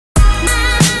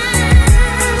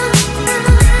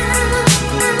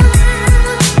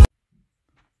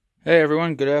Hey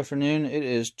everyone, good afternoon. It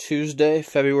is Tuesday,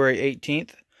 February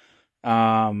 18th.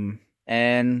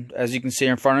 And as you can see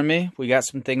in front of me, we got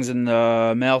some things in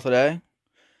the mail today.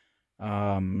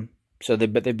 So they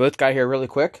both got here really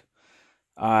quick.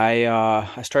 I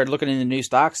started looking into new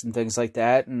stocks and things like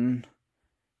that, and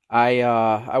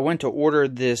I went to order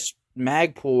this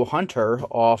Magpul Hunter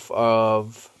off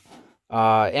of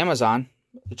Amazon,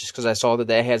 just because I saw that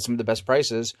they had some of the best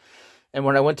prices. And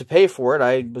when I went to pay for it,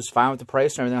 I was fine with the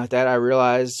price and everything like that. I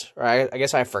realized, or I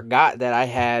guess I forgot that I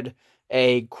had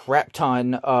a crap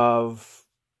ton of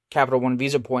Capital One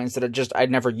Visa points that I'd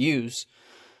never use.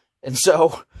 And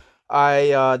so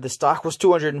the stock was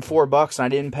 $204 and I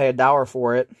didn't pay $1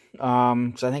 for it.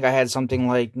 So I think I had something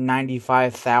like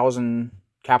 95,000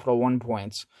 Capital One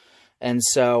points. And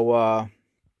so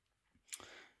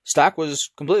stock was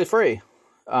completely free.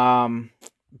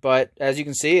 But as you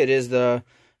can see, it is the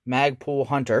Magpul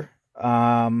Hunter.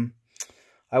 I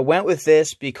went with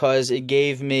this because it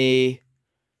gave me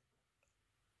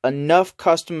enough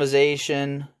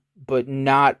customization, but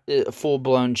not a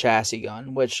full-blown chassis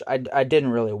gun, which I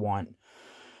didn't really want.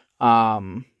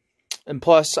 And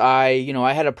plus, I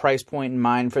had a price point in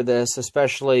mind for this,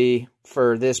 especially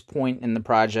for this point in the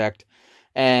project,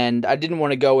 and I didn't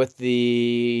want to go with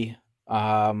the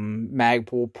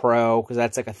Magpul Pro because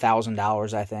that's like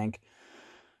 $1,000, I think.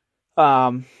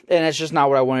 And it's just not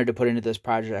what I wanted to put into this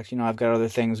project. I've got other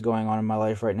things going on in my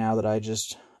life right now that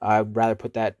I'd rather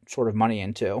put that sort of money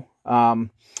into.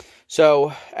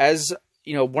 So as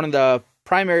one of the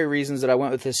primary reasons that I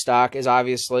went with this stock is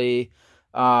obviously,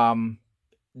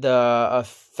 the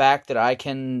fact that I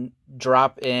can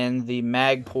drop in the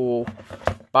Magpul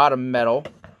bottom metal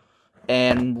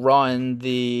and run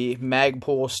the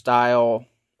Magpul style,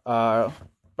 or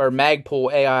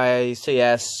Magpul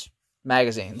AICS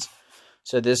magazines.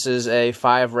 So this is a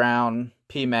 5-round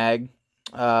pmag,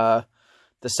 the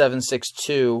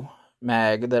 7.62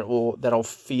 mag that'll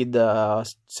feed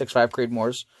the 6.5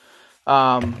 Creedmoors.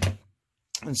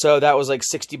 And so that was like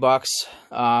 $60,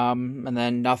 and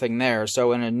then nothing there.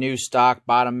 So in a new stock,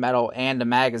 bottom metal, and a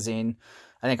magazine,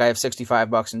 I think I have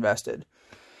 $65 invested.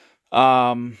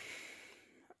 And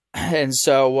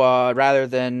so rather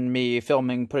than me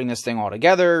putting this thing all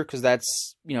together, because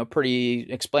that's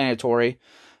pretty explanatory,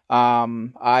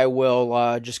 I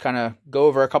will just kind of go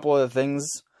over a couple of the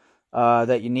things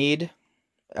that you need,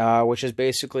 which is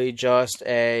basically just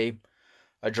a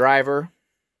driver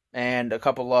and a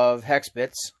couple of hex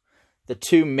bits. The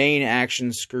two main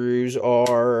action screws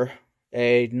are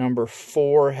a number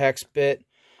 4 hex bit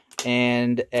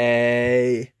and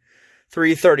a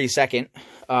 3/32.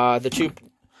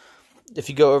 If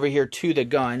you go over here to the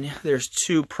gun, there's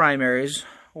two primaries,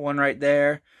 one right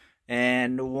there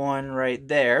and one right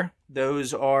there.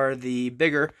 Those are the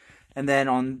bigger, and then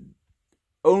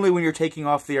only when you're taking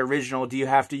off the original do you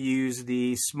have to use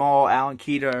the small Allen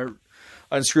key to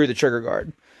unscrew the trigger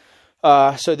guard.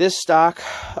 So this stock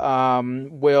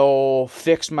will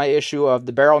fix my issue of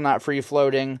the barrel not free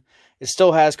floating. It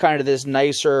still has kind of this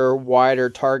nicer, wider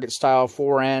target style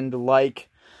forend like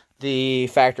the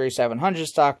factory 700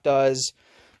 stock does.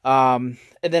 And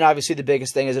then obviously the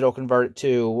biggest thing is it'll convert it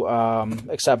to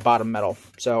accept bottom metal,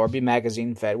 or be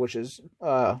magazine fed, which is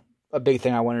a big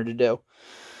thing I wanted to do.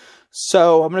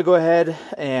 So I'm going to go ahead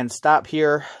and stop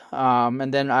here,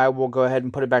 and then I will go ahead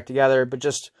and put it back together. But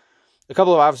just a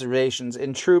couple of observations.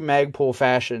 In true Magpul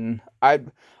fashion,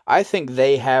 I think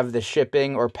they have the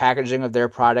shipping or packaging of their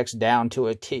products down to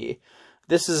a T.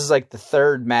 This is like the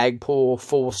third Magpul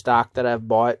full stock that I've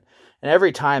bought, and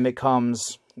every time it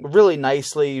comes really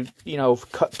nicely,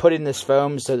 put in this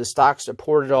foam so the stock's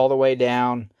supported all the way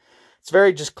down. It's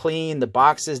very just clean. The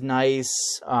box is nice.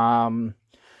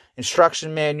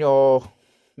 Instruction manual,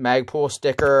 Magpul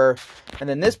sticker, and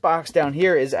then this box down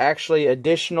here is actually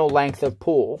additional length of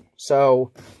pull.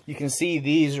 So you can see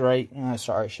these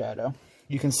sorry, shadow.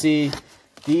 You can see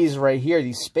these right here,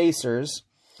 these spacers.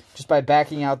 Just by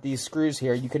backing out these screws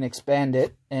here, you can expand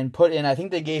it and put in, I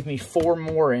think they gave me 4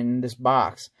 more in this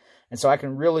box. And so I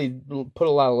can really put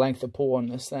a lot of length of pull on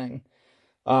this thing.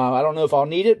 I don't know if I'll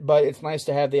need it, but it's nice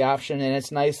to have the option. And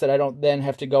it's nice that I don't then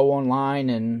have to go online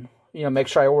and, make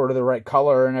sure I order the right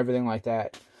color and everything like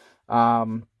that.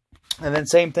 And then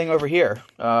same thing over here.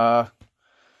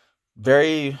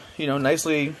 Very,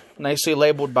 nicely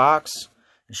labeled box.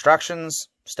 Instructions,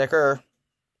 sticker,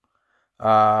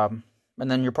 and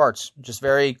then your parts. Just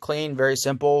very clean, very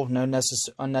simple, no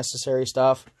unnecessary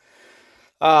stuff.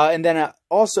 And then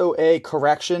also a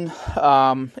correction.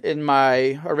 In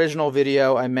my original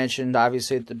video, I mentioned,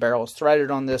 obviously, that the barrel is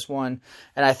threaded on this one.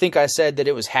 And I think I said that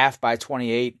it was 1/2 by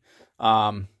 28.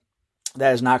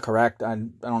 That is not correct. I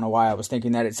don't know why I was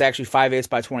thinking that. It's actually 5/8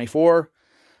 by 24.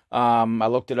 I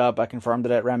looked it up. I confirmed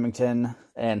it at Remington.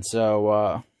 And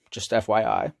so, just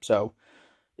FYI. So,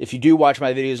 if you do watch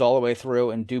my videos all the way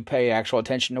through and do pay actual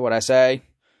attention to what I say,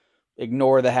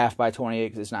 ignore the 1/2 by 28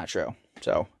 because it's not true.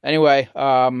 So, anyway,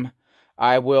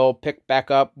 I will pick back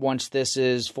up once this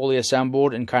is fully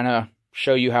assembled and kind of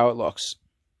show you how it looks.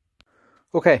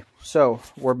 Okay, so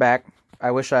we're back.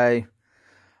 I wish I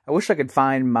could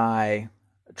find my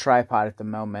tripod at the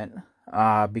moment,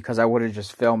 because I would have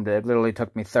just filmed it. It literally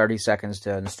took me 30 seconds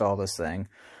to install this thing.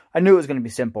 I knew it was going to be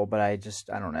simple, but I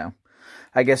don't know.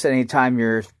 I guess anytime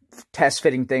you're test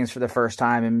fitting things for the first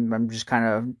time, and I'm just kind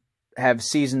of have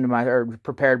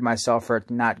prepared myself for it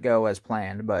to not go as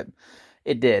planned, but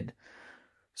it did.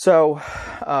 So,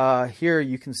 here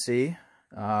you can see,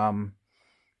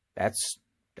 that's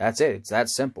it. It's that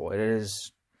simple. It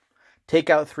is take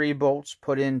out 3 bolts,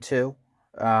 put in 2,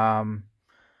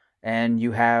 and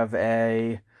you have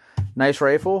a nice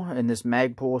rifle in this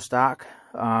Magpul stock,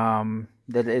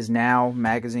 that is now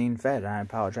magazine fed. I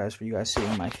apologize for you guys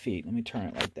seeing my feet. Let me turn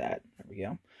it like that. There we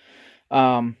go.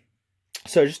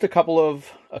 So just a couple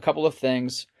of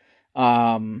things.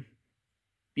 You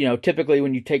know, typically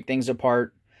when you take things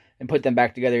apart and put them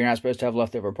back together, you're not supposed to have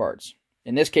leftover parts.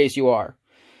 In this case, you are.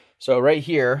 So right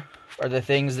here are the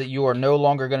things that you are no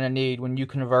longer going to need when you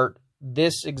convert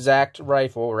this exact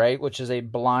rifle, right? Which is a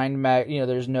blind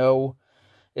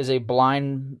is a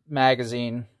blind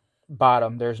magazine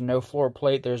bottom. There's no floor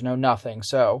plate. There's no nothing.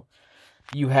 So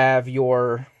you have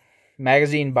your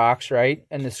magazine box, right?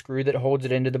 And the screw that holds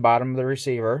it into the bottom of the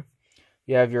receiver.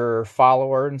 You have your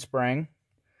follower and spring.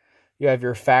 You have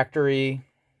your factory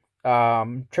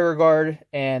trigger guard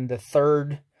and the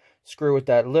 3rd screw with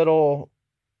that little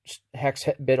hex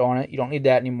bit on it. You don't need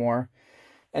that anymore.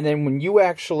 And then when you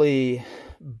actually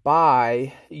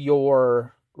buy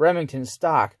your Remington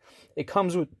stock, it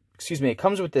comes with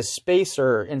this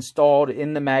spacer installed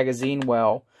in the magazine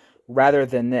well rather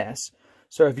than this.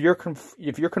 So if you're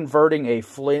converting a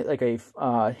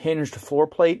hinged floor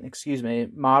plate,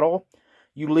 model,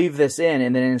 you leave this in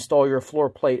and then install your floor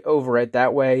plate over it.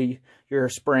 That way your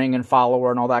spring and follower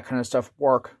and all that kind of stuff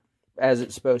work as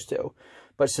it's supposed to.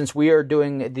 But since we are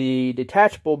doing the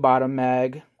detachable bottom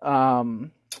mag,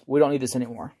 we don't need this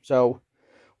anymore. So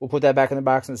we'll put that back in the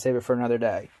box and save it for another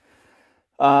day.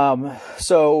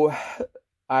 So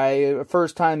I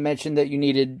first time mentioned that you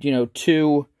needed,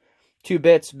 two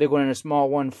bits, a big one and a small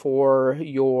one for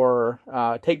your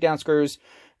takedown screws.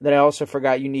 Then I also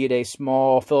forgot you need a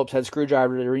small Phillips head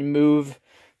screwdriver to remove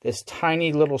this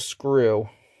tiny little screw.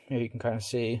 Here you can kind of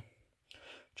see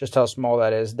just how small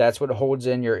that is. That's what holds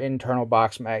in your internal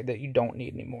box mag that you don't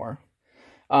need anymore.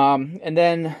 And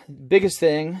then biggest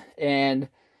thing, and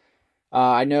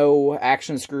I know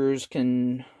action screws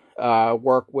can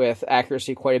work with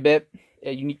accuracy quite a bit.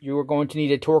 You are going to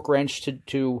need a torque wrench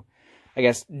to I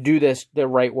guess, do this the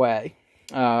right way.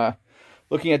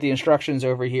 Looking at the instructions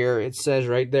over here, it says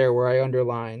right there where I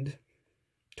underlined,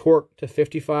 torque to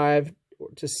 55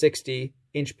 to 60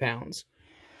 inch-pounds.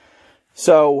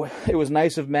 So it was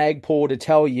nice of Magpul to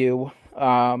tell you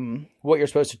what you're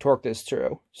supposed to torque this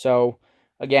through. So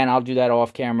again, I'll do that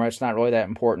off camera. It's not really that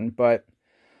important, but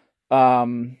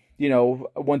one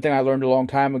thing I learned a long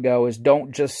time ago is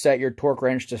don't just set your torque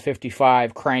wrench to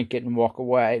 55, crank it, and walk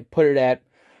away. Put it at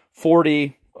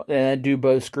 40, and then do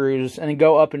both screws, and then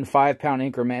go up in 5-pound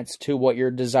increments to what your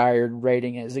desired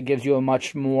rating is. It gives you a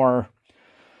much more,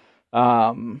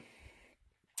 I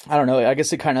don't know, I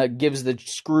guess it kind of gives the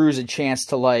screws a chance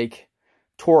to,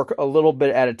 torque a little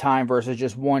bit at a time versus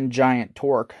just one giant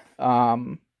torque.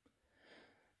 And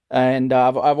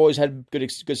I've always had good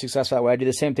success that way. I do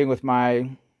the same thing with my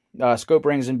scope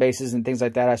rings and bases and things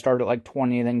like that. I start at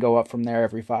 20 and then go up from there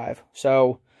every 5.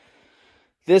 So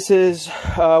this is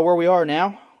where we are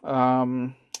now.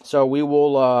 So we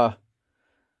will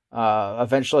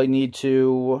eventually need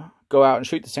to go out and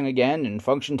shoot this thing again and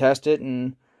function test it.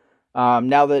 And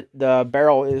now that the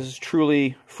barrel is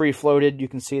truly free-floated, you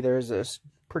can see there's this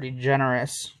pretty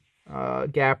generous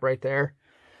gap right there.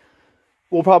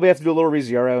 We'll probably have to do a little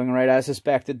re-zeroing, right? I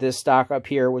suspect that this stock up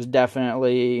here was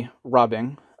definitely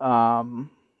rubbing.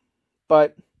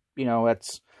 But,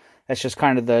 that's just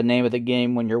kind of the name of the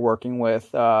game when you're working with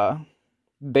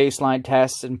baseline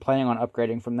tests and planning on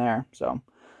upgrading from there. So,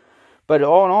 but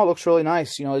all in all, it looks really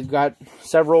nice. You've got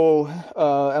several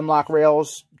M-LOK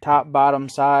rails, top, bottom,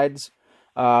 sides,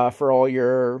 for all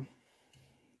your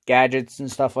gadgets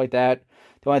and stuff like that.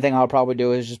 The only thing I'll probably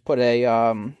do is just put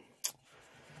a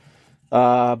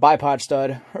bipod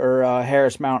stud or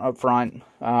Harris mount up front,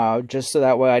 just so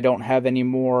that way I don't have any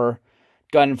more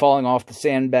gun falling off the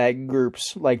sandbag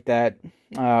groups like that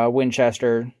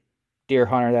Winchester Deer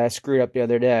Hunter that I screwed up the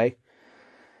other day.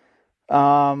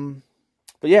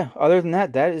 But yeah, other than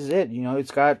that, that is it. You know,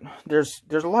 there's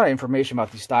a lot of information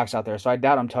about these stocks out there, so I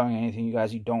doubt I'm telling you anything you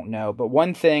guys you don't know. But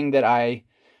one thing that I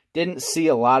didn't see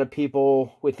a lot of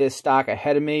people with this stock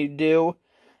ahead of me do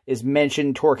is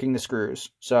mention torquing the screws.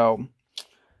 So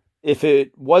if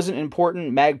it wasn't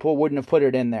important, Magpul wouldn't have put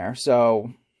it in there.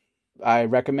 So I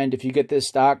recommend if you get this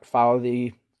stock, follow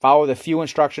the few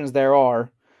instructions there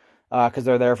are, because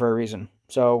they're there for a reason.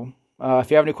 So if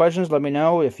you have any questions, let me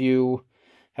know. If you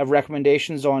have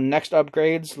recommendations on next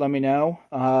upgrades, let me know.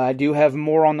 I do have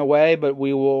more on the way, but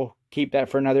we will keep that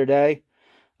for another day.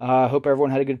 Hope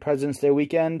everyone had a good President's Day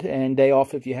weekend and day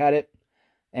off if you had it.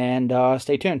 And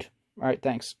stay tuned. All right,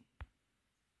 thanks.